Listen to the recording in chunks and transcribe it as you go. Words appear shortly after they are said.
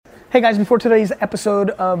Hey guys, before today's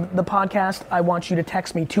episode of the podcast, I want you to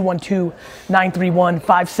text me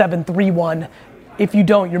 212-931-5731. If you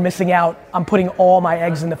don't, you're missing out. I'm putting all my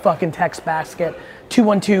eggs in the fucking text basket.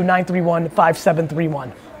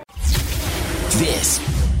 212-931-5731. This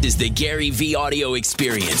is the Gary V audio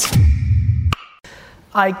experience.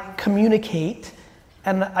 I communicate,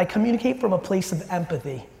 and I communicate from a place of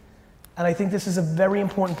empathy. And I think this is a very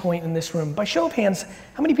important point in this room. By show of hands,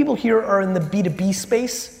 how many people here are in the B2B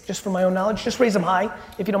space? Just for my own knowledge, just raise them high,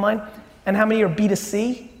 if you don't mind. And how many are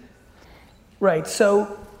B2C? Right,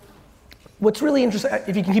 so what's really interesting,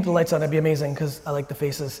 if you can keep the lights on, that'd be amazing, because I like the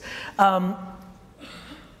faces. So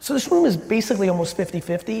this room is basically almost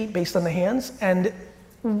 50-50 based on the hands. And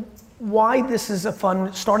why this is a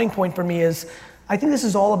fun starting point for me is, I think this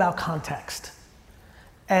is all about context.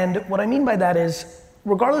 And what I mean by that is,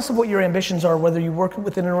 regardless of what your ambitions are, whether you work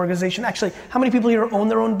within an organization, actually, how many people here own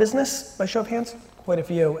their own business, by show of hands? Quite a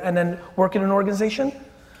few. And then work in an organization?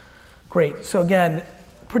 Great, so again,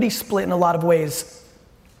 pretty split in a lot of ways.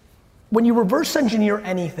 When you reverse engineer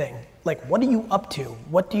anything, like what are you up to?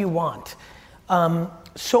 What do you want?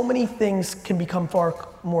 So many things can become far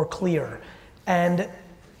more clear. And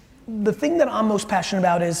the thing that I'm most passionate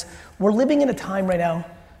about is, we're living in a time right now,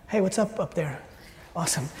 hey, what's up there?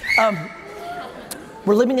 Awesome.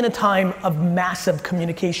 We're living in a time of massive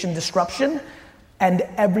communication disruption, and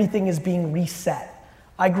everything is being reset.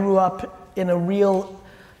 I grew up in a real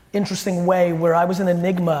interesting way where I was an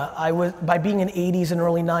enigma. By being an 80s and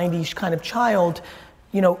early 90s kind of child,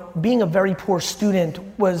 you know, being a very poor student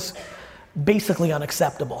was basically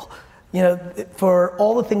unacceptable. You know, for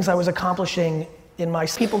all the things I was accomplishing in my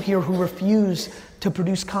people here who refuse to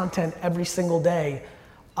produce content every single day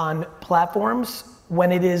on platforms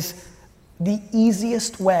when it is the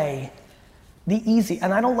easiest way,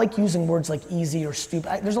 and I don't like using words like easy or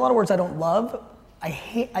stupid. There's a lot of words I don't love.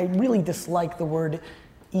 I really dislike the word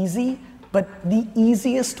easy, but the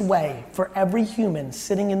easiest way for every human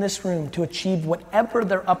sitting in this room to achieve whatever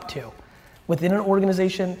they're up to within an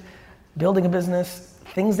organization, building a business,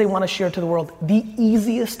 things they want to share to the world, the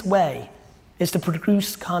easiest way is to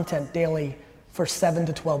produce content daily for 7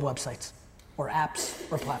 to 12 websites or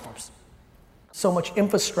apps or platforms. So much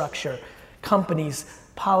infrastructure, companies,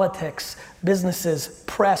 politics, businesses,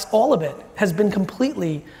 press, all of it has been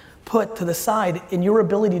completely put to the side in your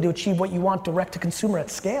ability to achieve what you want direct to consumer at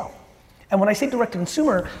scale. And when I say direct to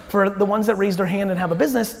consumer, for the ones that raise their hand and have a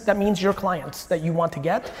business, that means your clients that you want to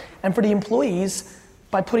get. And for the employees,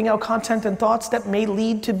 by putting out content and thoughts that may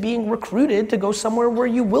lead to being recruited to go somewhere where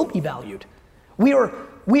you will be valued. We are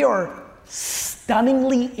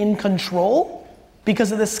stunningly in control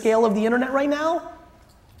because of the scale of the internet right now,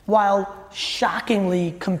 while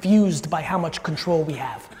shockingly confused by how much control we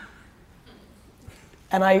have.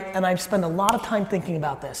 And I've spent a lot of time thinking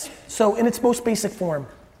about this. So in its most basic form,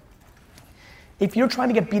 if you're trying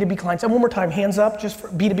to get B2B clients, and one more time, hands up, just for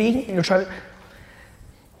B2B,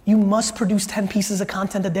 you must produce 10 pieces of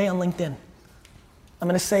content a day on LinkedIn. I'm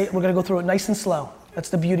gonna say, we're gonna go through it nice and slow. That's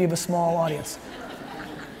the beauty of a small audience.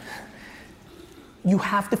 You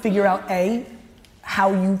have to figure out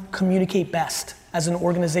how you communicate best as an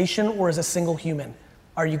organization or as a single human.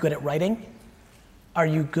 Are you good at writing? Are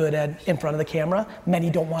you good at in front of the camera? Many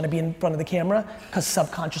don't want to be in front of the camera because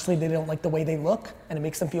subconsciously they don't like the way they look and it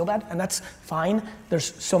makes them feel bad, and that's fine.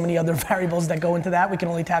 There's so many other variables that go into that. We can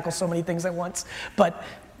only tackle so many things at once. But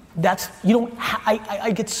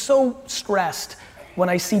I get so stressed when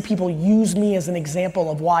I see people use me as an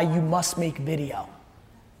example of why you must make video.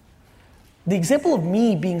 The example of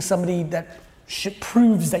me being somebody that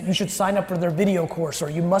proves that you should sign up for their video course or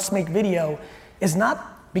you must make video is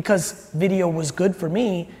not because video was good for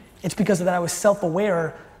me, it's because that I was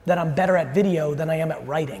self-aware that I'm better at video than I am at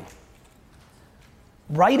writing.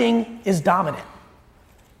 Writing is dominant.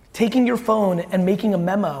 Taking your phone and making a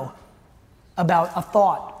memo about a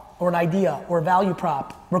thought or an idea or a value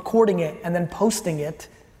prop, recording it and then posting it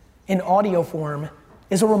in audio form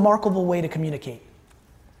is a remarkable way to communicate.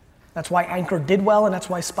 That's why Anchor did well, and that's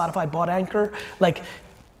why Spotify bought Anchor. Like,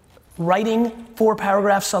 writing 4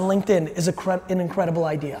 paragraphs on LinkedIn is an incredible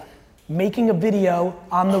idea. Making a video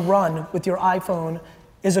on the run with your iPhone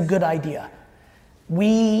is a good idea.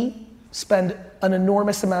 We spend an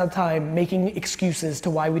enormous amount of time making excuses to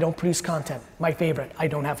why we don't produce content. My favorite, I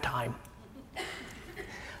don't have time.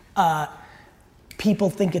 People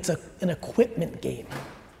think it's an equipment game.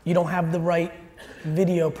 You don't have the right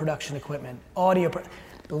video production equipment,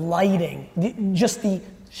 lighting, just the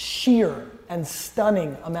sheer and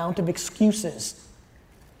stunning amount of excuses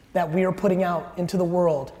that we are putting out into the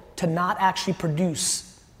world to not actually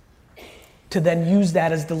produce to then use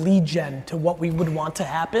that as the lead gen to what we would want to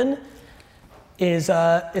happen is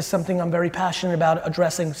something I'm very passionate about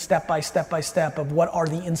addressing step by step of what are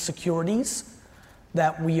the insecurities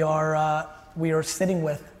that we are sitting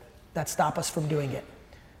with that stop us from doing it.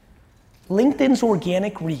 LinkedIn's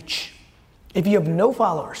organic reach. If you have no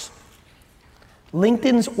followers,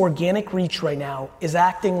 LinkedIn's organic reach right now is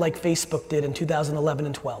acting like Facebook did in 2011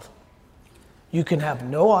 and 12. You can have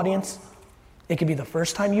no audience. It could be the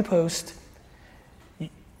first time you post.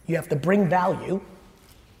 You have to bring value,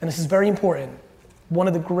 and this is very important. One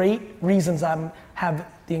of the great reasons I have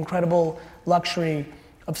the incredible luxury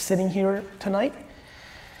of sitting here tonight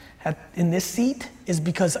in this seat is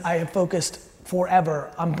because I have focused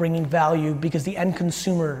forever on bringing value because the end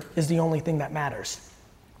consumer is the only thing that matters.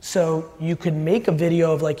 So you could make a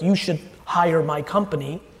video of like, you should hire my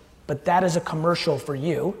company, but that is a commercial for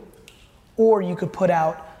you. Or you could put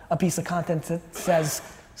out a piece of content that says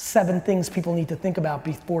 7 things people need to think about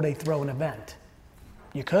before they throw an event.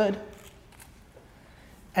 You could.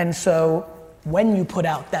 And so when you put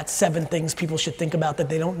out that 7 things people should think about that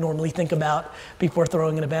they don't normally think about before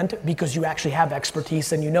throwing an event, because you actually have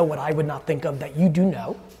expertise and you know what I would not think of that you do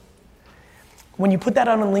know. When you put that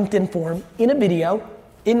on a LinkedIn form, in a video,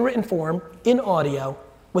 in written form, in audio,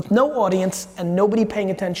 with no audience and nobody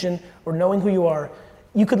paying attention or knowing who you are,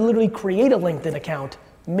 you could literally create a LinkedIn account,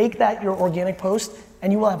 make that your organic post,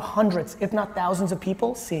 and you will have hundreds, if not thousands of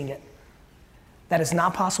people seeing it. That is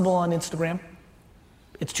not possible on Instagram.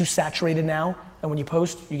 It's too saturated now, and when you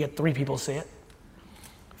post, you get 3 people see it.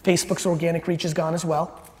 Facebook's organic reach is gone as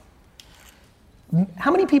well.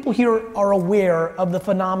 How many people here are aware of the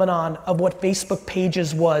phenomenon of what Facebook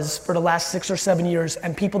Pages was for the last 6 or 7 years,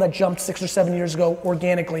 and people that jumped 6 or 7 years ago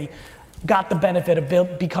organically got the benefit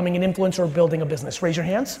of becoming an influencer or building a business? Raise your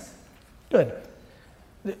hands. Good.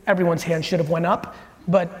 Everyone's hand should have went up,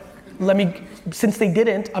 but since they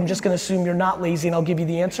didn't, I'm just gonna assume you're not lazy and I'll give you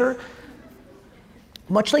the answer.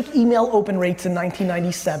 Much like email open rates in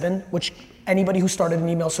 1997, which anybody who started an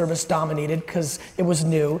email service dominated because it was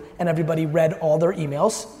new and everybody read all their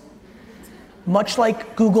emails. Much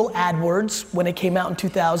like Google AdWords, when it came out in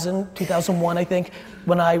 2000, 2001, I think,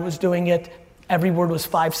 when I was doing it, every word was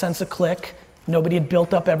 5 cents a click. Nobody had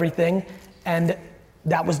built up everything, and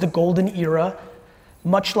that was the golden era.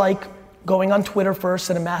 Much like going on Twitter first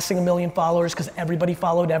and amassing 1 million followers because everybody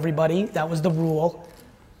followed everybody, that was the rule.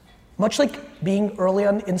 Much like being early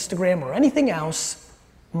on Instagram or anything else,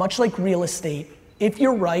 much like real estate, if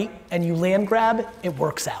you're right and you land grab, it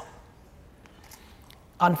works out.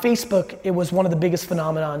 On Facebook, it was one of the biggest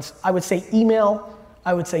phenomenons. I would say email,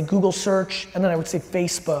 I would say Google search, and then I would say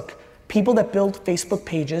Facebook. People that built Facebook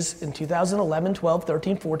pages in 2011, 12,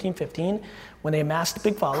 13, 14, 15, when they amassed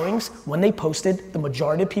big followings, when they posted, the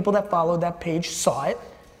majority of people that followed that page saw it,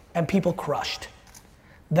 and people crushed.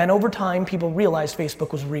 Then over time, people realized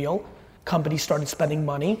Facebook was real, companies started spending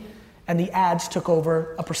money, and the ads took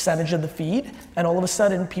over a percentage of the feed, and all of a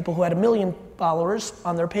sudden, people who had 1 million followers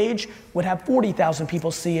on their page would have 40,000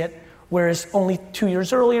 people see it, whereas only 2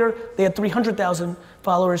 years earlier, they had 300,000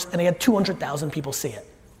 followers and they had 200,000 people see it.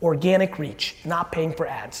 Organic reach, not paying for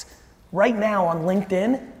ads. Right now on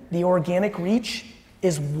LinkedIn, the organic reach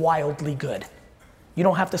is wildly good. You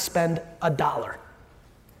don't have to spend $1.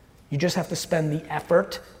 You just have to spend the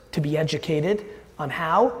effort to be educated on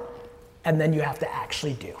how, and then you have to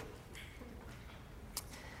actually do.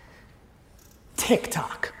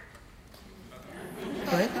 TikTok,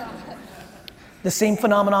 right? The same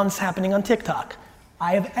phenomenon's happening on TikTok.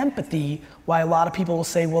 I have empathy why a lot of people will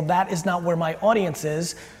say, well, that is not where my audience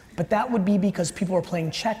is, but that would be because people are playing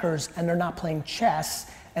checkers and they're not playing chess,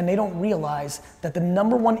 and they don't realize that the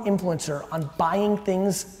 #1 influencer on buying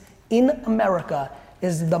things in America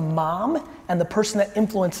is the mom, and the person that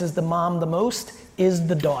influences the mom the most is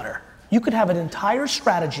the daughter. You could have an entire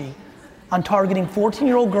strategy on targeting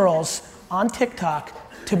 14-year-old girls on TikTok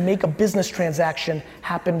to make a business transaction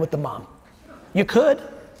happen with the mom. You could.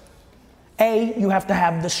 A, you have to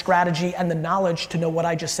have the strategy and the knowledge to know what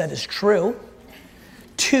I just said is true.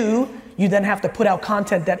 2, you then have to put out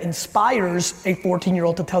content that inspires a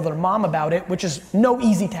 14-year-old to tell their mom about it, which is no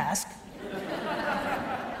easy task.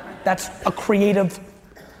 That's a creative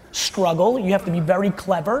struggle. You have to be very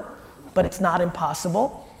clever, but it's not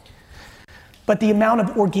impossible. But the amount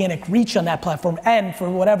of organic reach on that platform, and for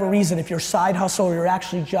whatever reason, if your side hustle or your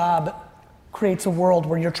actual job creates a world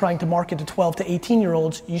where you're trying to market to 12 to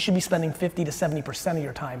 18-year-olds, you should be spending 50 to 70% of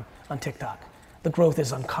your time on TikTok. The growth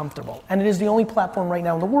is uncomfortable. And it is the only platform right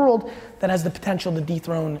now in the world that has the potential to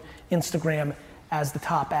dethrone Instagram as the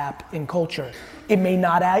top app in culture. It may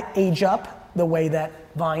not age up the way that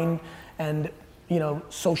Vine and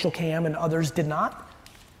social cam and others did not,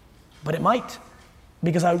 but it might.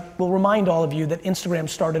 Because I will remind all of you that Instagram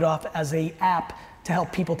started off as an app to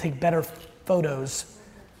help people take better photos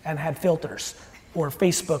and had filters, or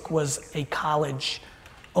Facebook was a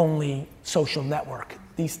college-only social network.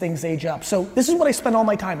 These things age up. So this is what I spend all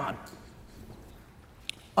my time on.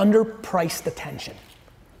 Underpriced attention.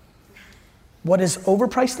 What is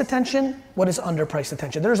overpriced attention? What is underpriced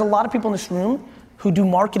attention? There's a lot of people in this room who do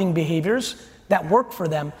marketing behaviors that work for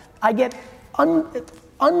them. I get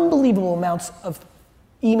unbelievable amounts of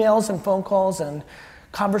emails and phone calls and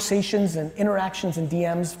conversations and interactions and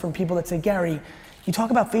DMs from people that say, Gary, you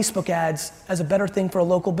talk about Facebook ads as a better thing for a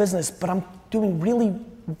local business, but I'm doing really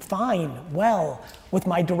fine, well, with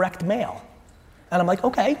my direct mail. And I'm like,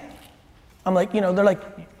 okay. I'm like, they're like,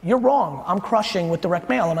 you're wrong. I'm crushing with direct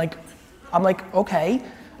mail. I'm like, okay.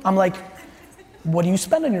 I'm like, what do you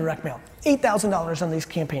spend on your direct mail? $8,000 on these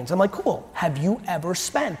campaigns. I'm like, cool. Have you ever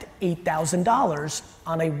spent $8,000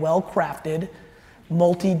 on a well-crafted,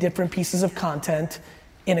 multi-different pieces of content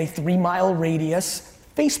in a 3-mile radius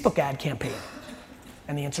Facebook ad campaign?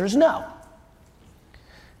 And the answer is no.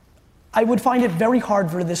 I would find it very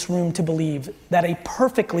hard for this room to believe that a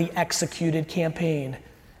perfectly executed campaign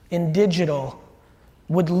in digital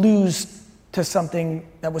would lose to something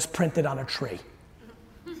that was printed on a tree.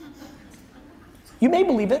 You may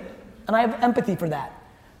believe it, and I have empathy for that,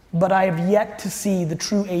 but I have yet to see the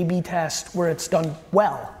true A/B test where it's done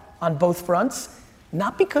well on both fronts,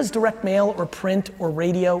 not because direct mail or print or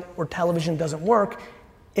radio or television doesn't work,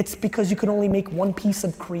 it's because you can only make one piece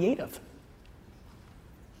of creative.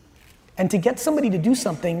 And to get somebody to do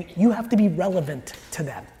something, you have to be relevant to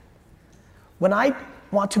them. When I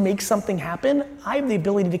want to make something happen, I have the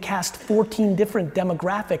ability to cast 14 different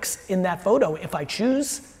demographics in that photo if I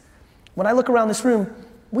choose. When I look around this room,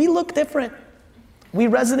 we look different. We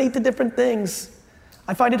resonate to different things.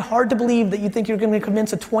 I find it hard to believe that you think you're going to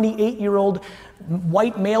convince a 28-year-old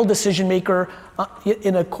white male decision maker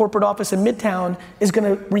in a corporate office in Midtown is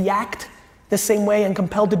going to react the same way and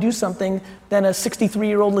compelled to do something than a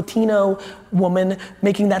 63-year-old Latino woman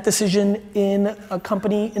making that decision in a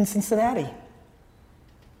company in Cincinnati.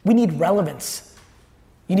 We need relevance.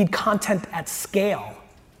 You need content at scale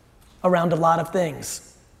around a lot of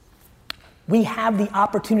things. We have the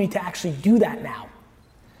opportunity to actually do that now.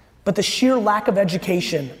 But the sheer lack of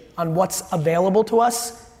education on what's available to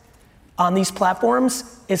us on these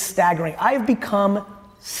platforms is staggering. I have become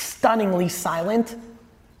stunningly silent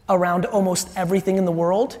around almost everything in the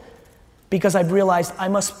world because I've realized I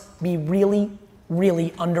must be really,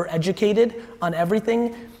 really undereducated on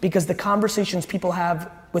everything because the conversations people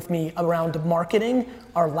have with me around marketing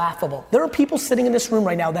are laughable. There are people sitting in this room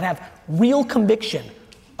right now that have real conviction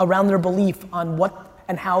around their belief on what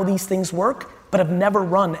and how these things work, but have never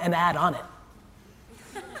run an ad on it.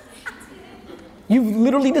 You've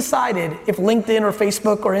literally decided if LinkedIn or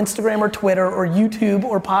Facebook or Instagram or Twitter or YouTube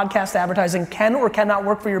or podcast advertising can or cannot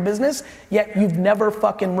work for your business, yet you've never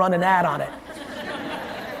fucking run an ad on it.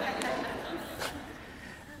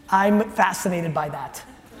 I'm fascinated by that.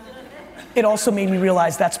 It also made me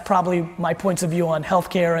realize that's probably my points of view on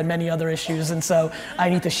healthcare and many other issues, and so I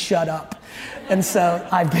need to shut up. And so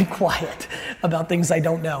I've been quiet about things I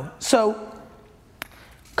don't know. So,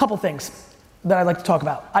 a couple things that I'd like to talk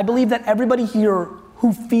about. I believe that everybody here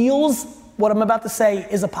who feels what I'm about to say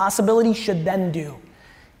is a possibility should then do.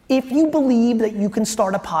 If you believe that you can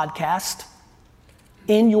start a podcast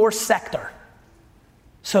in your sector,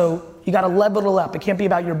 so you gotta level it up. It can't be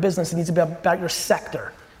about your business, it needs to be about your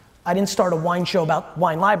sector. I didn't start a wine show about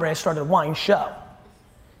wine library, I started a wine show.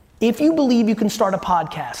 If you believe you can start a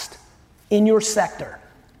podcast in your sector,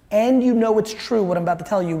 and you know it's true what I'm about to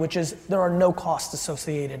tell you, which is there are no costs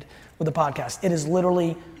associated with a podcast. It is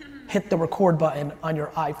literally hit the record button on your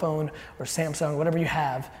iPhone or Samsung, whatever you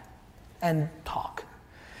have, and talk.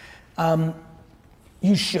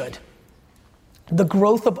 You should. The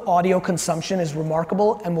growth of audio consumption is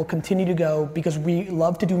remarkable and will continue to go because we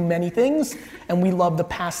love to do many things and we love the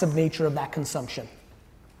passive nature of that consumption.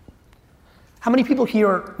 How many people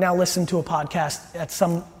here now listen to a podcast at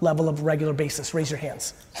some level of regular basis? Raise your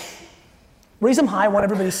hands. Raise them high, I want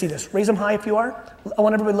everybody to see this. Raise them high if you are. I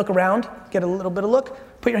want everybody to look around, get a little bit of look.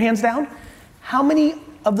 Put your hands down. How many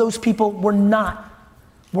of those people were not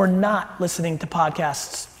listening to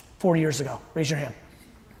podcasts 4 years ago? Raise your hand.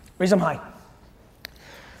 Raise them high.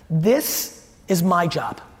 This is my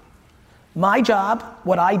job. My job,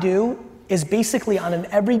 what I do, is basically on an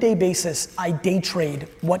everyday basis, I day trade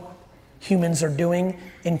what humans are doing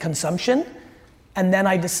in consumption, and then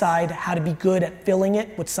I decide how to be good at filling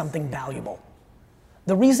it with something valuable.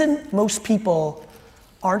 The reason most people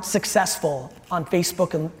aren't successful on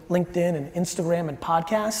Facebook and LinkedIn and Instagram and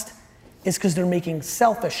podcast is because they're making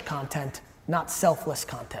selfish content, not selfless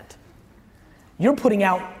content. You're putting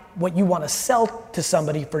out what you want to sell to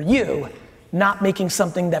somebody for you, not making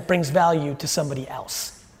something that brings value to somebody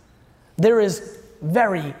else. There is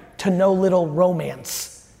very to no little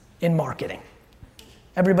romance in marketing.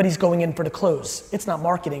 Everybody's going in for the close. It's not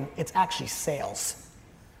marketing, it's actually sales,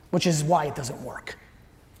 which is why it doesn't work.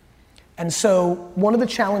 And so one of the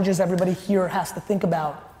challenges everybody here has to think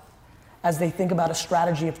about as they think about a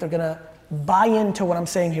strategy, if they're gonna buy into what I'm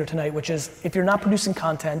saying here tonight, which is if you're not producing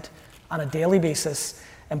content on a daily basis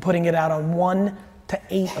and putting it out on 1 to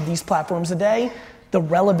 8 of these platforms a day, the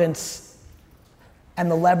relevance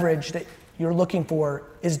and the leverage that you're looking for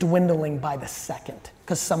is dwindling by the second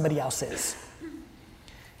because somebody else is.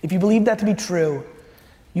 If you believe that to be true,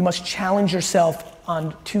 you must challenge yourself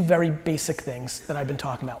on 2 very basic things that I've been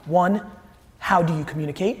talking about. 1, how do you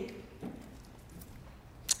communicate?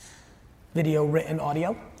 Video, written,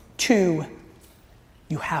 audio. 2,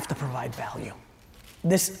 you have to provide value.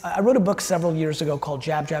 I wrote a book several years ago called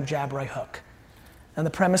Jab, Jab, Jab, Right Hook. And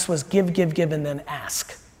the premise was give, give, give, and then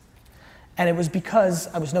ask. And it was because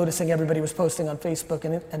I was noticing everybody was posting on Facebook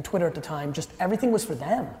and Twitter at the time, just everything was for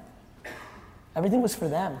them. Everything was for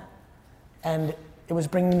them. And it was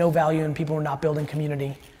bringing no value and people were not building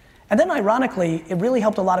community. And then ironically, it really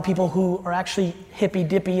helped a lot of people who are actually hippy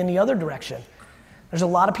dippy in the other direction. There's a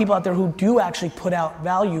lot of people out there who do actually put out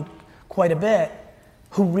value quite a bit,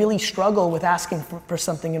 who really struggle with asking for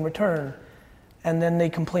something in return. And then they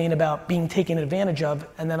complain about being taken advantage of.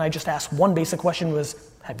 And then I just asked one basic question was,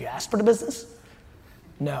 have you asked for the business?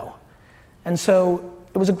 No. And so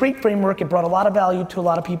it was a great framework. It brought a lot of value to a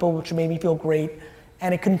lot of people, which made me feel great.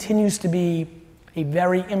 And it continues to be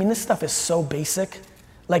this stuff is so basic.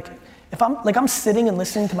 Like, if I'm sitting and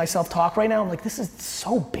listening to myself talk right now, I'm like, this is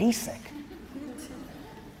so basic.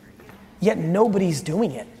 Yet nobody's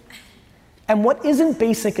doing it. And what isn't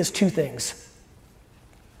basic is 2 things.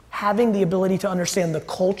 Having the ability to understand the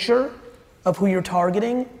culture of who you're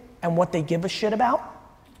targeting and what they give a shit about,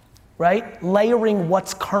 right? Layering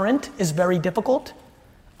what's current is very difficult.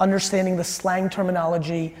 Understanding the slang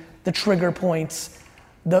terminology, the trigger points,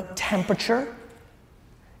 the temperature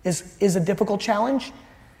is a difficult challenge.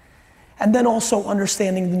 And then also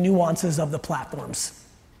understanding the nuances of the platforms.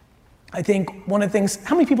 I think one of the things,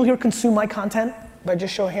 how many people here consume my content? By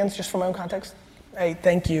just show of hands, just for my own context? A,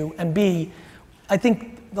 thank you, and B, I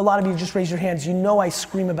think a lot of you just raise your hands. You know I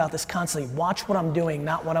scream about this constantly. Watch what I'm doing,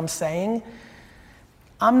 not what I'm saying.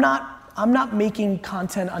 I'm not making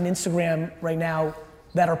content on Instagram right now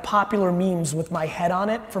that are popular memes with my head on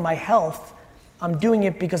it for my health. I'm doing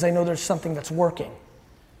it because I know there's something that's working.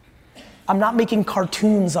 I'm not making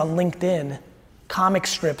cartoons on LinkedIn, comic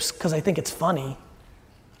strips, because I think it's funny.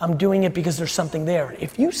 I'm doing it because there's something there.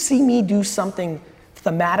 If you see me do something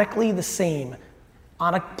thematically the same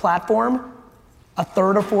on a platform a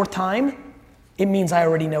 3rd or 4th time, it means I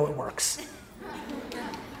already know it works.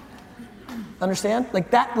 Understand?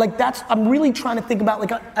 I'm really trying to think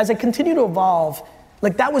about, as I continue to evolve,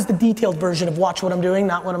 that was the detailed version of watch what I'm doing,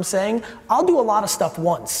 not what I'm saying. I'll do a lot of stuff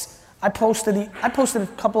once. I posted a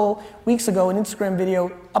couple weeks ago an Instagram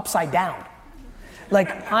video upside down.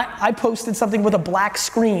 I posted something with a black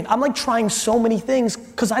screen. I'm trying so many things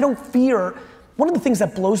because I don't fear. One of the things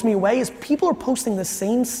that blows me away is people are posting the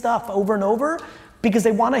same stuff over and over because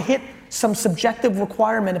they want to hit some subjective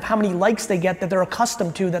requirement of how many likes they get that they're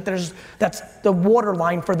accustomed to, that's the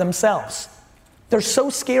waterline for themselves. They're so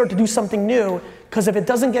scared to do something new because if it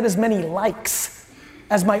doesn't get as many likes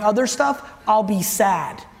as my other stuff, I'll be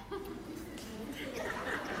sad.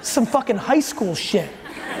 Some fucking high school shit.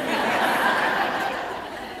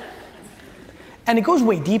 And it goes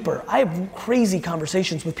way deeper. I have crazy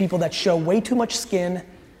conversations with people that show way too much skin,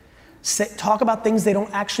 talk about things they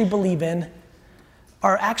don't actually believe in,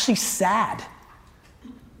 are actually sad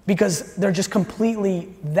because they're just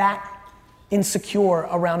completely that insecure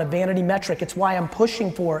around a vanity metric. It's why I'm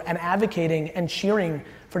pushing for and advocating and cheering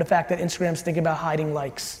for the fact that Instagram's thinking about hiding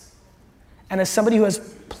likes. And as somebody who has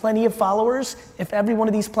plenty of followers, if every one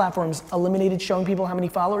of these platforms eliminated showing people how many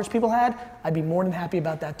followers people had, I'd be more than happy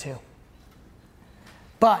about that too.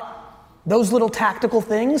 But those little tactical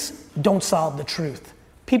things don't solve the truth.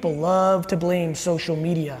 People love to blame social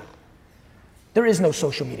media. There is no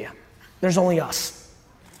social media. There's only us.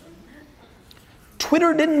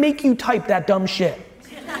 Twitter didn't make you type that dumb shit.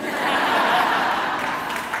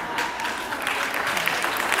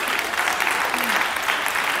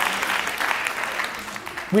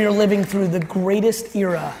 We are living through the greatest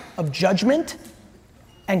era of judgment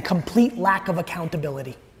and complete lack of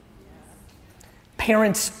accountability.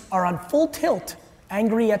 Parents are on full tilt,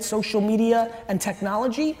 angry at social media and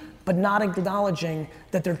technology, but not acknowledging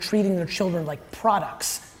that they're treating their children like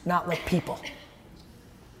products, not like people.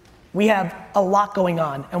 We have a lot going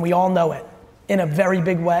on, and we all know it in a very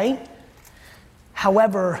big way.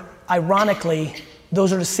 However, ironically,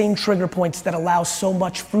 those are the same trigger points that allow so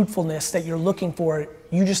much fruitfulness that you're looking for.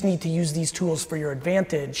 You just need to use these tools for your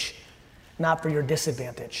advantage, not for your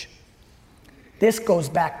disadvantage. This goes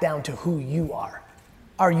back down to who you are.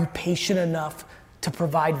 Are you patient enough to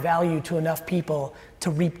provide value to enough people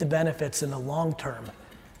to reap the benefits in the long term?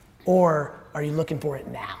 Or are you looking for it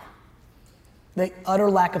now? The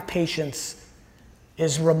utter lack of patience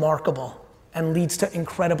is remarkable and leads to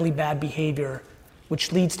incredibly bad behavior,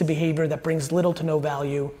 which leads to behavior that brings little to no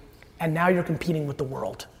value, and now you're competing with the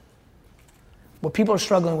world. What people are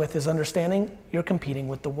struggling with is understanding you're competing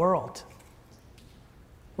with the world.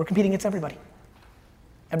 We're competing against everybody,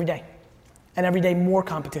 every day. And every day more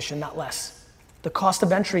competition, not less. The cost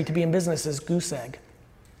of entry to be in business is goose egg.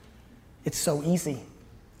 It's so easy.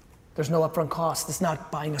 There's no upfront cost. It's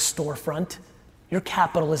not buying a storefront. Your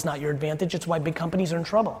capital is not your advantage. It's why big companies are in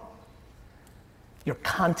trouble. Your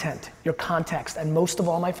content, your context, and most of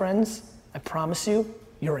all, my friends, I promise you,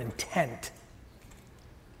 your intent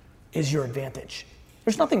is your advantage.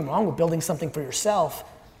 There's nothing wrong with building something for yourself.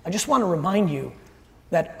 I just want to remind you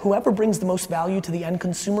that whoever brings the most value to the end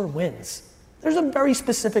consumer wins. There's a very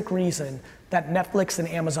specific reason that Netflix and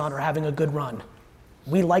Amazon are having a good run.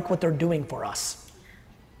 We like what they're doing for us.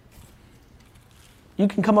 You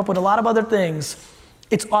can come up with a lot of other things.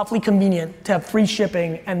 It's awfully convenient to have free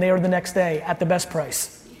shipping and they are the next day at the best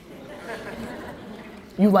price.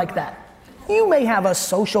 You like that. You may have a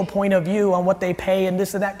social point of view on what they pay and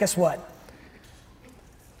this and that. Guess what?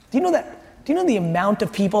 Do you know that? Do you know the amount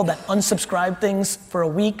of people that unsubscribe things for a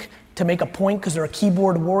week to make a point because they're a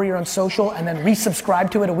keyboard warrior on social and then resubscribe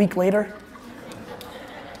to it a week later?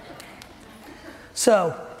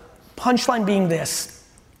 So, punchline being this.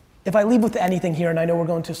 If I leave with anything here, and I know we're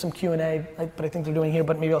going to some Q&A, but I think they're doing here,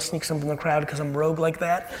 but maybe I'll sneak some from the crowd because I'm rogue like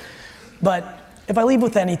that. But if I leave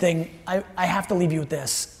with anything, I have to leave you with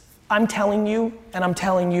this. I'm telling you, and I'm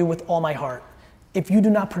telling you with all my heart, if you do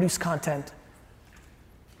not produce content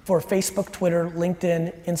for Facebook, Twitter,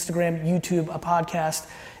 LinkedIn, Instagram, YouTube, a podcast,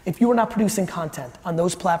 if you are not producing content on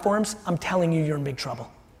those platforms, I'm telling you, you're in big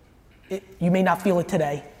trouble. You may not feel it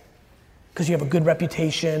today because you have a good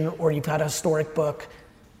reputation or you've got a historic book,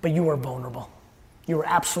 but you are vulnerable. You are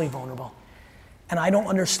absolutely vulnerable. And I don't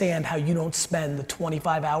understand how you don't spend the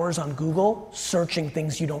 25 hours on Google searching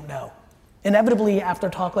things you don't know. Inevitably, after a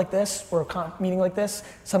talk like this or a meeting like this,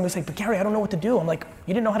 somebody will say, but Gary, I don't know what to do. I'm like,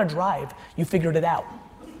 you didn't know how to drive. You figured it out.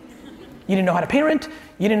 You didn't know how to parent.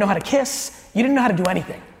 You didn't know how to kiss. You didn't know how to do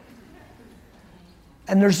anything.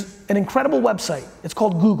 And there's an incredible website. It's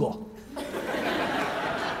called Google.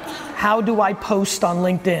 How do I post on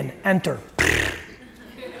LinkedIn? Enter.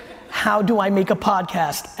 How do I make a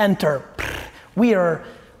podcast? Enter. We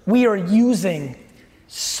are using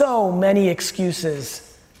so many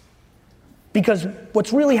excuses because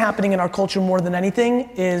what's really happening in our culture more than anything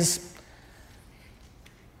is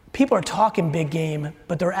people are talking big game,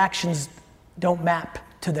 but their actions don't map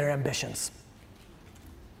to their ambitions.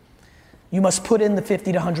 You must put in the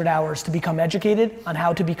 50 to 100 hours to become educated on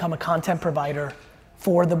how to become a content provider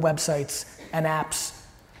for the websites and apps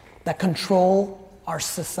that control our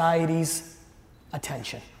society's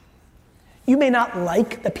attention. You may not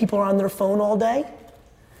like that people are on their phone all day.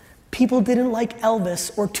 People didn't like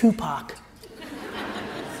Elvis or Tupac.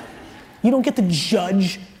 You don't get to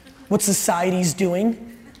judge what society's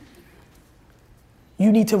doing.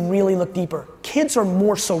 You need to really look deeper. Kids are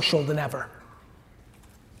more social than ever.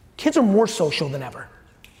 Kids are more social than ever.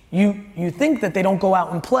 You think that they don't go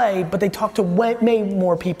out and play, but they talk to way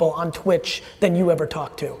more people on Twitch than you ever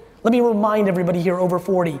talk to. Let me remind everybody here over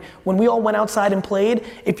 40, when we all went outside and played,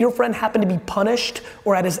 if your friend happened to be punished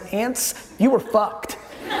or at his aunt's, you were fucked.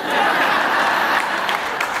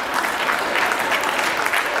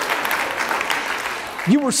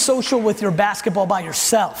 You were social with your basketball by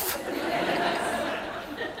yourself.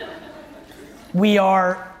 We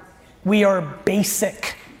are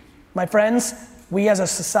basic. My friends, we as a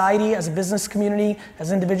society, as a business community,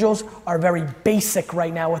 as individuals are very basic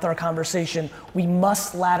right now with our conversation. We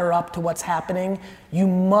must ladder up to what's happening. You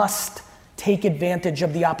must take advantage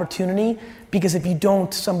of the opportunity because if you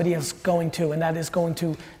don't, somebody is going to, and that is going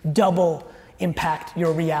to double impact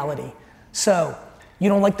your reality. So, you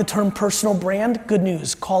don't like the term personal brand? Good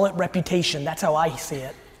news, call it reputation. That's how I see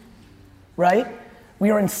it, right? We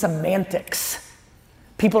are in semantics.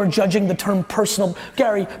 People are judging the term personal.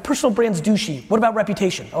 Gary, personal brand's douchey. What about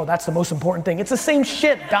reputation? Oh, that's the most important thing. It's the same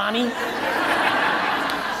shit, Donnie.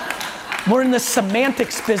 We're in the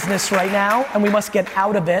semantics business right now, and we must get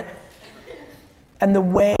out of it. And the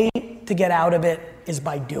way to get out of it is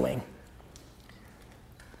by doing.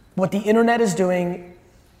 What the internet is doing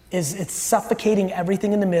is it's suffocating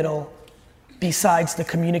everything in the middle besides the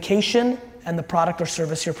communication and the product or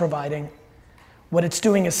service you're providing. What it's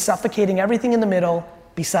doing is suffocating everything in the middle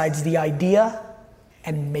besides the idea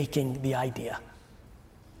and making the idea.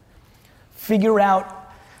 Figure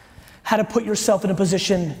out how to put yourself in a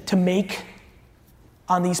position to make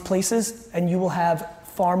on these places, and you will have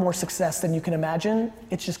far more success than you can imagine.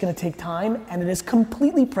 It's just gonna take time, and it is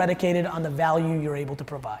completely predicated on the value you're able to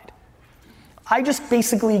provide. I just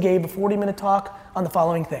basically gave a 40-minute talk on the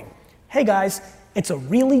following thing. Hey guys, it's a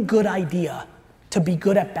really good idea to be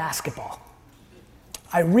good at basketball.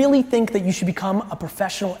 I really think that you should become a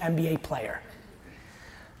professional NBA player.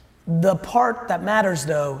 The part that matters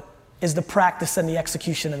though is the practice and the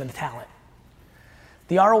execution and the talent.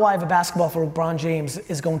 The ROI of a basketball for LeBron James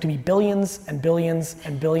is going to be billions and billions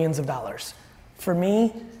and billions of dollars. For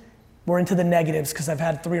me, we're into the negatives because I've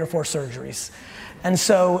had 3 or 4 surgeries. And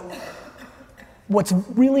so what's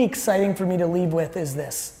really exciting for me to leave with is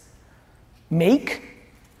this. Make,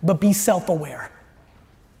 but be self-aware.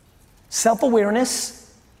 Self-awareness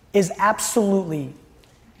is absolutely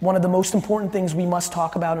one of the most important things we must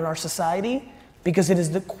talk about in our society because it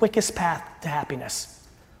is the quickest path to happiness.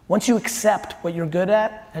 Once you accept what you're good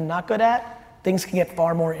at and not good at, things can get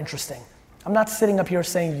far more interesting. I'm not sitting up here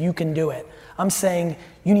saying you can do it. I'm saying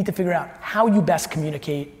you need to figure out how you best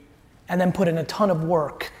communicate and then put in a ton of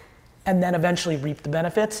work and then eventually reap the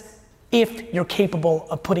benefits if you're capable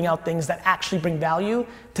of putting out things that actually bring value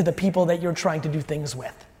to the people that you're trying to do things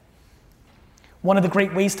with. One of the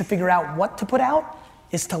great ways to figure out what to put out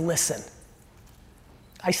is to listen.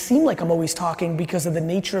 I seem like I'm always talking because of the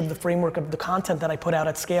nature of the framework of the content that I put out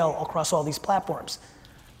at scale across all these platforms.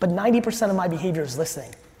 But 90% of my behavior is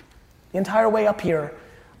listening. The entire way up here,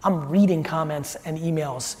 I'm reading comments and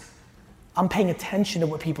emails. I'm paying attention to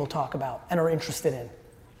what people talk about and are interested in.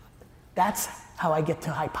 That's how I get to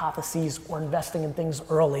hypotheses or investing in things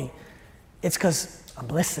early. It's because I'm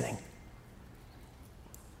listening.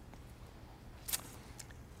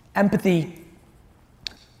 Empathy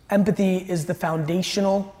is the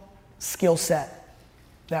foundational skill set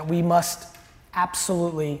that we must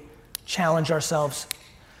absolutely challenge ourselves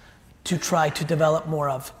to try to develop more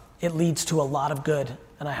of. It leads to a lot of good,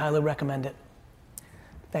 and I highly recommend it.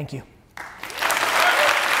 Thank you.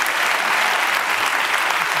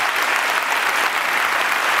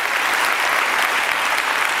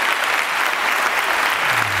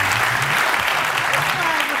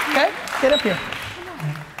 Okay, get up here.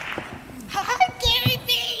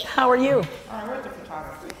 How are you? We're the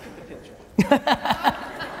photographers. Take the picture.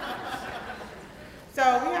 So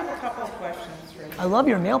we have a couple of questions for you. I love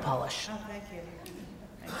your nail polish. Oh, thank you.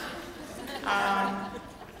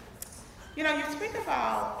 You know, you speak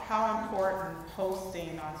about how important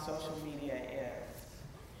posting on social media is,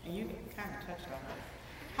 and you kind of touched on it.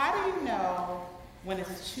 How do you know when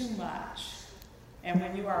it's too much and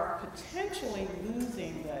when you are potentially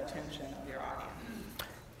losing the attention of your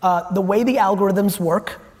audience? The way the algorithms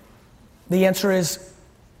work, the answer is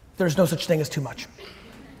there's no such thing as too much.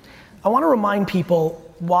 I want to remind people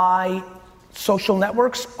why social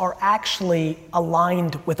networks are actually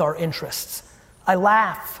aligned with our interests. I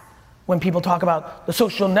laugh when people talk about the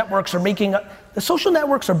social networks are the social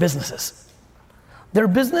networks are businesses. Their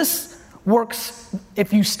business works,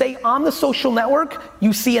 if you stay on the social network,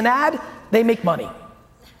 you see an ad, they make money.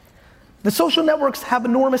 The social networks have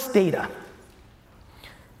enormous data.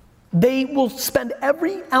 They will spend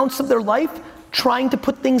every ounce of their life trying to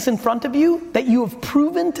put things in front of you that you have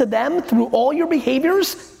proven to them through all your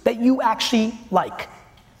behaviors that you actually like.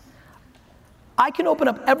 I can open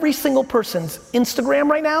up every single person's Instagram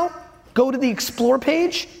right now, go to the explore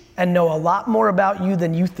page, and know a lot more about you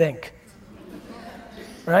than you think.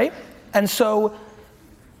 Right? And so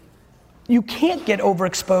you can't get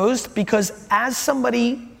overexposed because as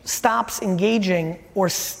somebody stops engaging or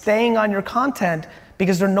staying on your content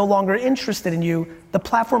because they're no longer interested in you, the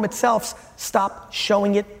platform itself stops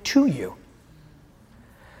showing it to you.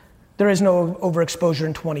 There is no overexposure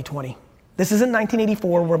in 2020. This isn't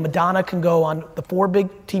 1984 where Madonna can go on the 4 big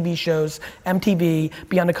TV shows, MTV,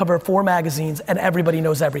 be on the cover of 4 magazines, and everybody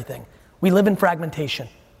knows everything. We live in fragmentation.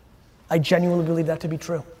 I genuinely believe that to be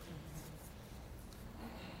true.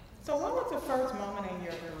 So what was the first moment in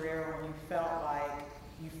your career when you felt like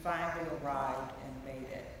you finally arrived and made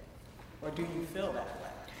it? Or do you feel that way?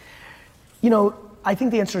 You know, I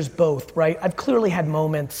think the answer is both, right? I've clearly had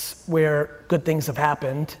moments where good things have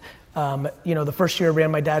happened. The first year I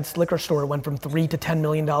ran my dad's liquor store, it went from $3 to $10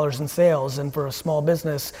 million in sales, and for a small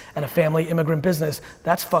business and a family immigrant business,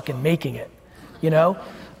 that's fucking making it,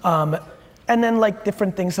 And then like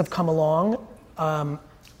different things have come along,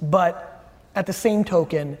 but at the same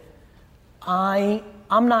token, I'm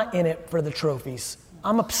not in it for the trophies.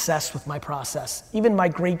 I'm obsessed with my process. Even my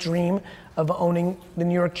great dream of owning the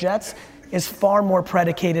New York Jets is far more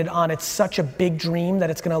predicated on it's such a big dream that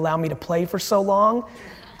it's gonna allow me to play for so long.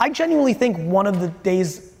 I genuinely think one of the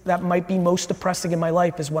days that might be most depressing in my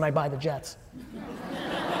life is when I buy the Jets.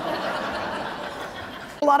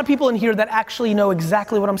 A lot of people in here that actually know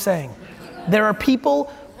exactly what I'm saying. There are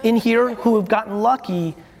people in here who have gotten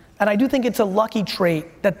lucky, and I do think it's a lucky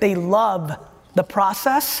trait that they love the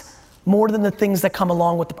process more than the things that come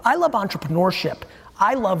along with it. I love entrepreneurship.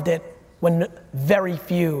 I loved it when very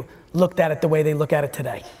few looked at it the way they look at it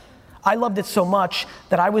today. I loved it so much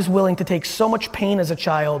that I was willing to take so much pain as a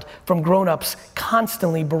child from grown-ups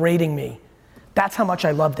constantly berating me. That's how much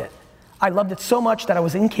I loved it. I loved it so much that I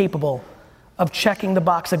was incapable of checking the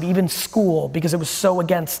box of even school because it was so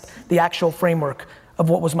against the actual framework of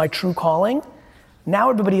what was my true calling. Now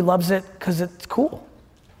everybody loves it because it's cool.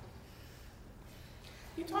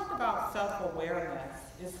 You talked about self-awareness.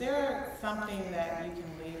 Is there something that you can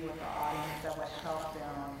leave with the audience that would help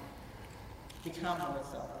them become more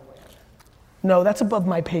self-aware? No, that's above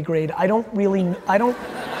my pay grade. I don't really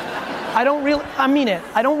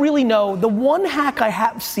know. The one hack I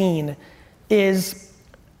have seen is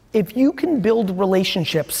if you can build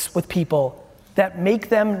relationships with people that make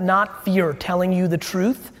them not fear telling you the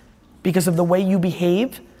truth because of the way you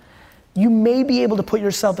behave, you may be able to put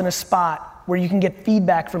yourself in a spot where you can get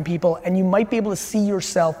feedback from people and you might be able to see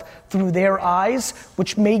yourself through their eyes,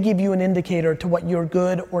 which may give you an indicator to what you're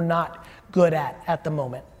good or not good at the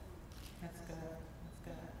moment. That's good.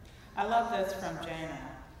 I love this from Jana.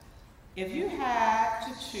 If you had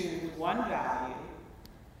to choose one value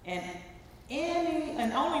and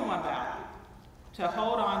only one value to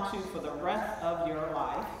hold on to for the rest of your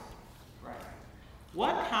life, right?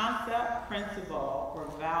 What concept, principle, or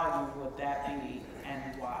value would that be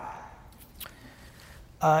and why?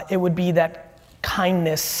 It would be that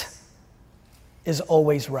kindness is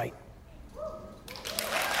always right.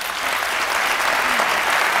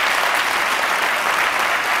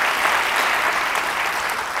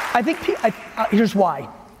 I think, here's why.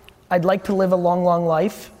 I'd like to live a long, long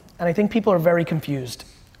life, and I think people are very confused.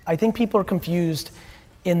 I think people are confused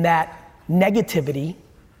in that negativity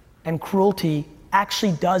and cruelty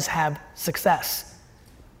actually does have success,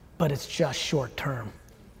 but it's just short term.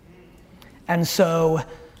 And so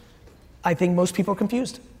I think most people are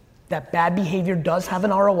confused. That bad behavior does have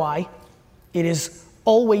an ROI. It is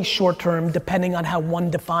always short term, depending on how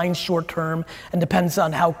one defines short term, and depends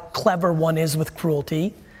on how clever one is with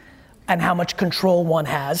cruelty and how much control one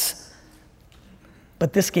has.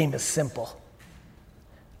 But this game is simple.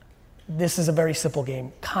 This is a very simple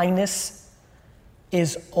game. Kindness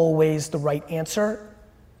is always the right answer,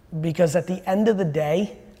 because at the end of the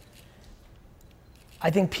day, I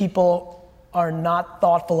think people are not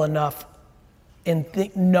thoughtful enough in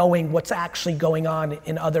knowing what's actually going on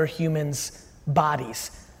in other humans'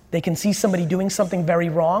 bodies. They can see somebody doing something very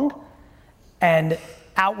wrong, and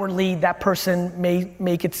outwardly that person may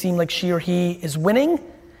make it seem like she or he is winning,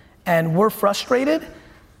 and we're frustrated,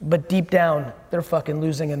 but deep down, they're fucking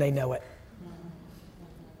losing and they know it.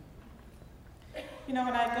 When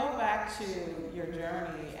I go back to your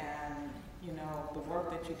journey and, the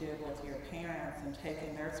work that you did with your parents and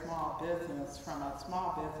taking their small business from a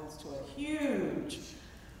small business to a huge,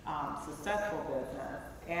 successful business.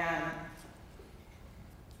 And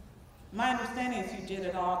my understanding is you did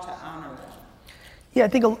it all to honor them. Yeah, I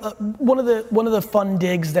think one of the fun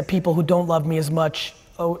digs that people who don't love me as much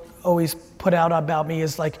always put out about me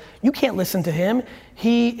is like, you can't listen to him.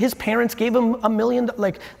 His parents gave him $1 million.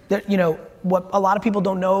 What a lot of people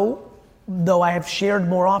don't know, though I have shared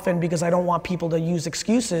more often because I don't want people to use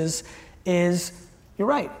excuses, is you're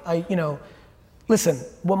right. Listen,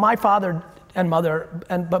 what my father and mother,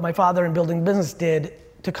 but my father in building business did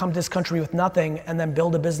to come to this country with nothing and then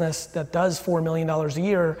build a business that does $4 million a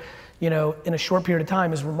year, in a short period of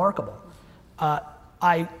time is remarkable.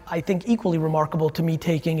 I think equally remarkable to me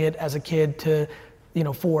taking it as a kid to,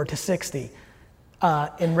 4 to 60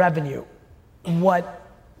 in revenue.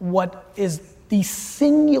 What is the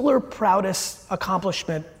singular proudest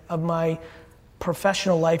accomplishment of my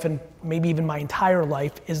professional life and maybe even my entire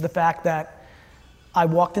life is the fact that I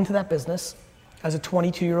walked into that business as a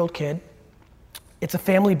 22-year-old kid. It's a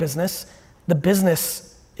family business. The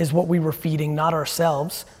business is what we were feeding, not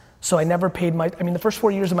ourselves. So I never paid the first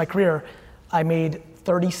 4 years of my career, I made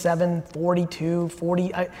 37, 42,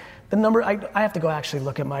 40, the number, I have to go actually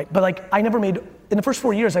look at but like I never made, in the first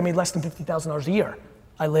 4 years, I made less than $50,000 a year.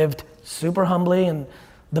 I lived super humbly in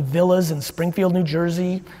the villas in Springfield, New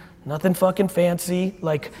Jersey, nothing fucking fancy,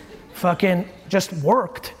 like fucking just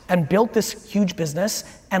worked and built this huge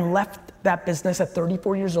business and left that business at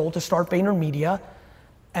 34 years old to start VaynerMedia.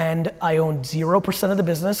 And I owned 0% of the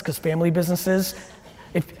business because family businesses,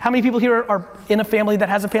 how many people here are in a family that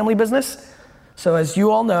has a family business? So as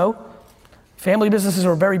you all know, family businesses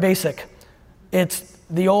are very basic. It's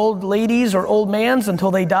the old ladies or old mans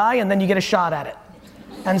until they die and then you get a shot at it.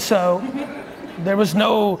 And so there was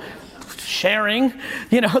no sharing,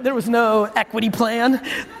 there was no equity plan.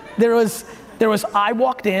 There was, I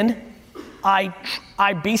walked in, I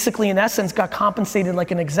basically in essence got compensated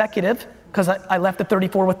like an executive because I left at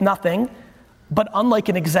 34 with nothing. But unlike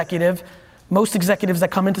an executive, most executives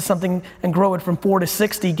that come into something and grow it from 4 to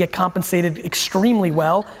 60 get compensated extremely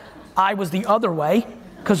well. I was the other way,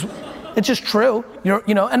 because it's just true.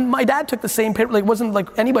 And my dad took the same paper, it wasn't like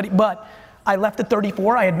anybody, but I left at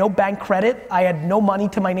 34, I had no bank credit, I had no money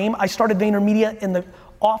to my name. I started VaynerMedia in the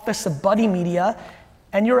office of Buddy Media,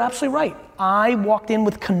 and you're absolutely right. I walked in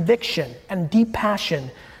with conviction and deep passion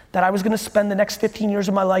that I was gonna spend the next 15 years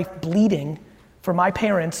of my life bleeding for my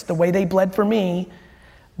parents the way they bled for me,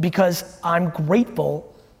 because I'm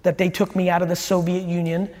grateful that they took me out of the Soviet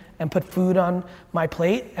Union and put food on my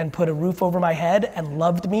plate and put a roof over my head and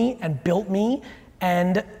loved me and built me.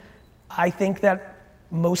 And I think that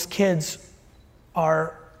most kids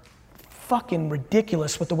are fucking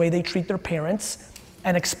ridiculous with the way they treat their parents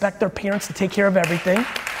and expect their parents to take care of everything.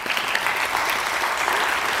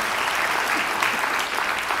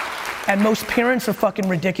 And most parents are fucking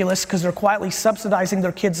ridiculous because they're quietly subsidizing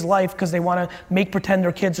their kids' life because they want to make pretend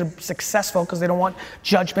their kids are successful because they don't want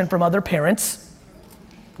judgment from other parents.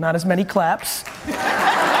 Not as many claps.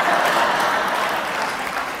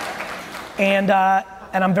 And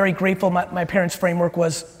I'm very grateful. My parents' framework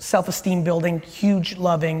was self-esteem building, huge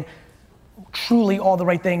loving, truly all the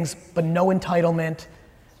right things, but no entitlement,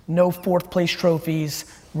 no fourth place trophies,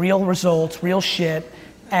 real results, real shit.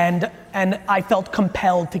 And I felt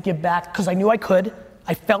compelled to give back because I knew I could.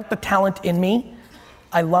 I felt the talent in me.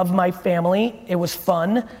 I love my family. It was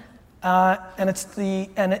fun. And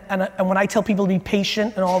when I tell people to be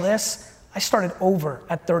patient and all this, I started over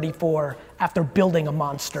at 34 after building a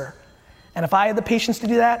monster. And if I had the patience to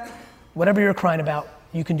do that, whatever you're crying about,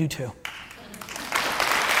 you can do too.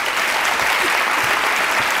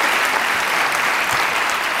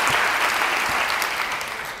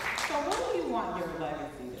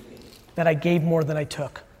 That I gave more than I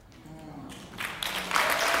took.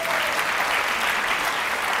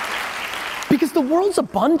 Because the world's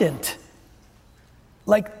abundant.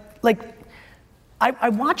 I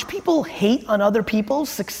watch people hate on other people's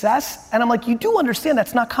success, and I'm like, you do understand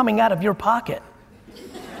that's not coming out of your pocket.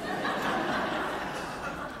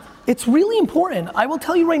 It's really important. I will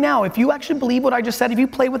tell you right now, if you actually believe what I just said, if you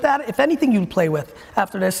play with that, if anything you play with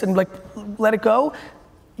after this and let it go,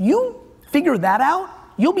 you figure that out,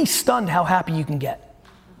 you'll be stunned how happy you can get.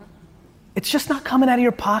 It's just not coming out of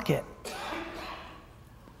your pocket.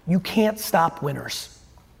 You can't stop winners.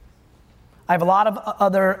 I have a lot of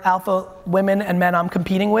other alpha women and men I'm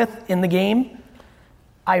competing with in the game.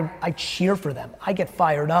 I cheer for them. I get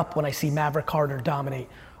fired up when I see Maverick Carter dominate,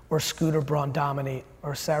 or Scooter Braun dominate,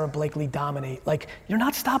 or Sarah Blakely dominate. You're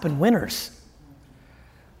not stopping winners.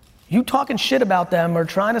 You talking shit about them or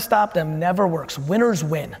trying to stop them never works. Winners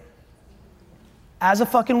win. As a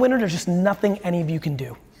fucking winner, there's just nothing any of you can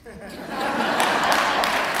do.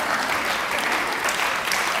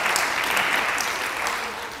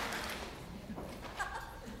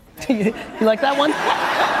 You like that one?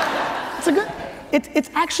 It's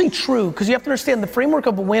actually true, because you have to understand the framework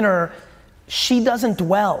of a winner, she doesn't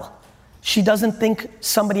dwell. She doesn't think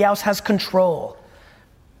somebody else has control.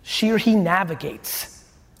 She or he navigates.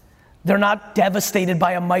 They're not devastated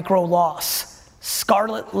by a micro loss.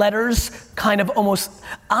 Scarlet letters, kind of almost,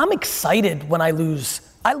 I'm excited when I lose.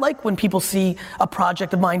 I like when people see a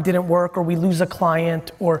project of mine didn't work, or we lose a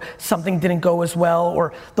client, or something didn't go as well,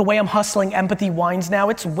 or the way I'm hustling Empathy Wines now,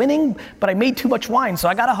 it's winning, but I made too much wine, so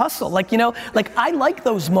I gotta hustle. I like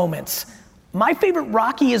those moments. My favorite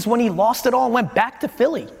Rocky is when he lost it all and went back to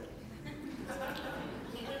Philly.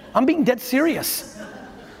 I'm being dead serious.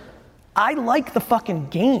 I like the fucking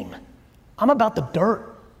game. I'm about the dirt.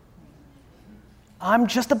 I'm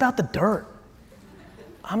just about the dirt.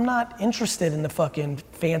 I'm not interested in the fucking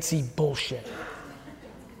fancy bullshit.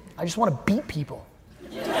 I just want to beat people.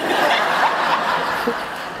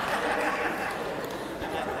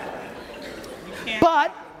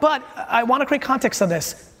 But I want to create context on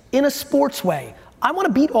this. In a sports way, I want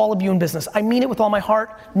to beat all of you in business. I mean it with all my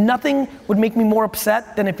heart. Nothing would make me more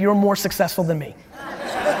upset than if you're more successful than me.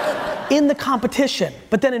 In the competition.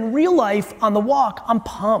 But then in real life, on the walk, I'm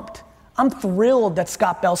pumped. I'm thrilled that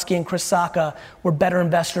Scott Belsky and Chris Sacca were better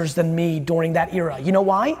investors than me during that era. You know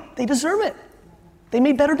why? They deserve it. They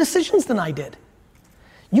made better decisions than I did.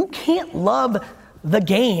 You can't love the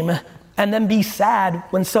game and then be sad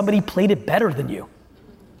when somebody played it better than you.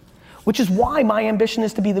 Which is why my ambition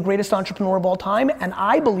is to be the greatest entrepreneur of all time, and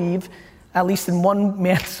I believe, at least in one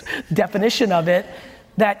man's definition of it,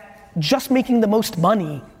 that just making the most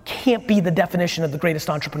money can't be the definition of the greatest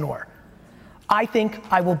entrepreneur. I think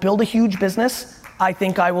I will build a huge business. I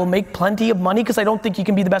think I will make plenty of money, because I don't think you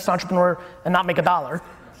can be the best entrepreneur and not make a dollar.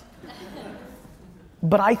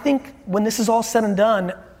 But I think when this is all said and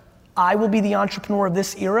done, I will be the entrepreneur of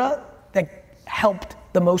this era that helped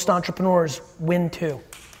the most entrepreneurs win too.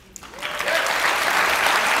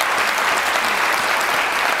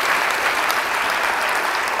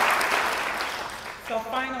 So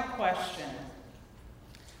final question.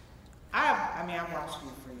 I've watched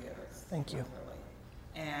you for years. Thank you.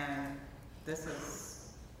 Really. And this is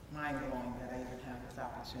mind-blowing that I even have this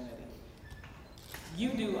opportunity.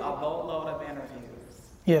 You do a boatload of interviews.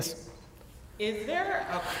 Yes. Is there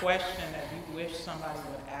a question that you wish somebody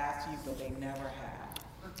would ask you but they never have?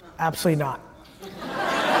 Absolutely not.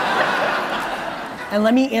 And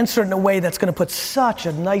let me answer it in a way that's going to put such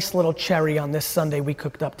a nice little cherry on this sundae we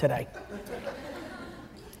cooked up today.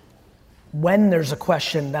 When there's a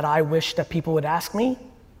question that I wish that people would ask me,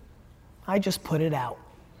 I just put it out.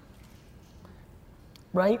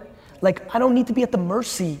 Right? Like, I don't need to be at the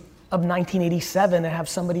mercy of 1987 and have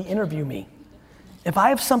somebody interview me. If I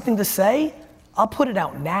have something to say, I'll put it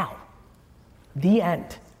out now. The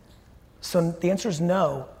end. So the answer is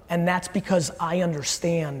no, and that's because I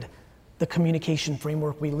understand the communication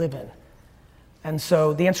framework we live in. And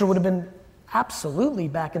so the answer would have been absolutely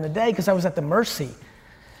back in the day, because I was at the mercy.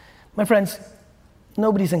 My friends,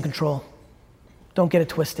 nobody's in control. Don't get it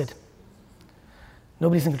twisted.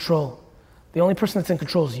 Nobody's in control. The only person that's in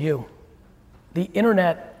control is you. The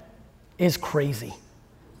internet is crazy.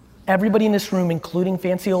 Everybody in this room, including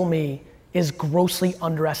fancy old me, is grossly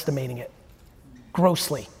underestimating it.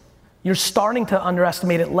 Grossly. You're starting to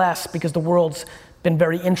underestimate it less because the world's been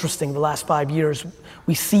very interesting the last 5 years.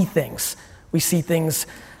 We see things. We see things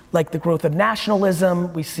like the growth of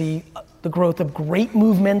nationalism. We see the growth of great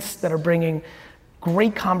movements that are bringing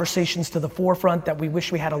great conversations to the forefront that we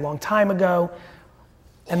wish we had a long time ago.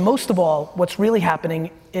 And most of all, what's really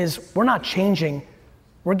happening is we're not changing,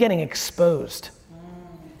 we're getting exposed.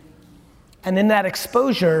 And in that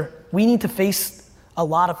exposure, we need to face a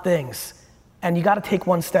lot of things. And you gotta take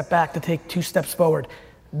one step back to take 2 steps forward.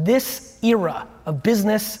 This era of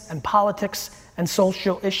business and politics and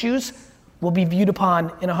social issues will be viewed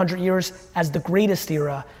upon in 100 years as the greatest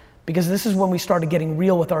era, because this is when we started getting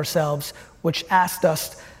real with ourselves, which asked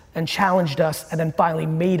us and challenged us and then finally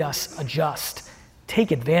made us adjust.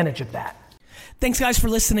 Take advantage of that. Thanks guys for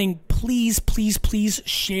listening. Please, please, please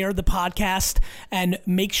share the podcast and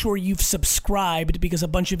make sure you've subscribed, because a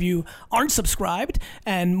bunch of you aren't subscribed.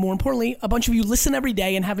 And more importantly, a bunch of you listen every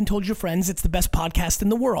day and haven't told your friends it's the best podcast in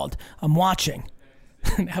the world. I'm watching.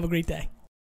 Have a great day.